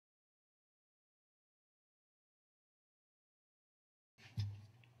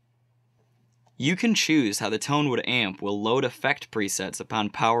You can choose how the Tonewood-Amp will load effect presets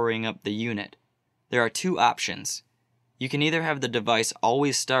upon powering up the unit. There are two options. You can either have the device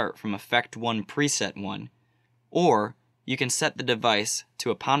always start from Effect 1 Preset 1, or you can set the device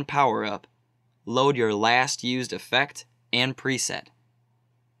to, upon power up, load your last used effect and preset.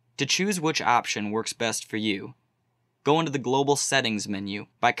 To choose which option works best for you, go into the Global Settings menu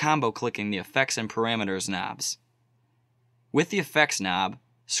by combo clicking the Effects and Parameters knobs. With the Effects knob,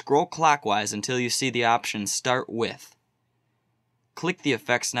 scroll clockwise until you see the option Start With. Click the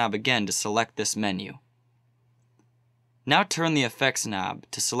Effects knob again to select this menu. Now turn the Effects knob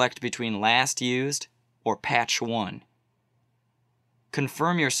to select between Last Used or Patch 1.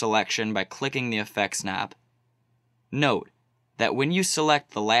 Confirm your selection by clicking the Effects knob. Note that when you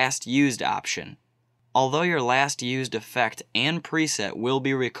select the Last Used option, although your last used effect and preset will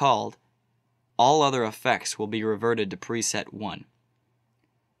be recalled, all other effects will be reverted to Preset 1.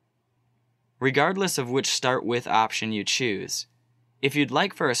 Regardless of which Start With option you choose, if you'd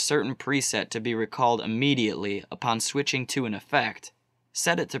like for a certain preset to be recalled immediately upon switching to an effect,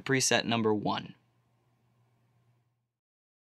 set it to preset number 1.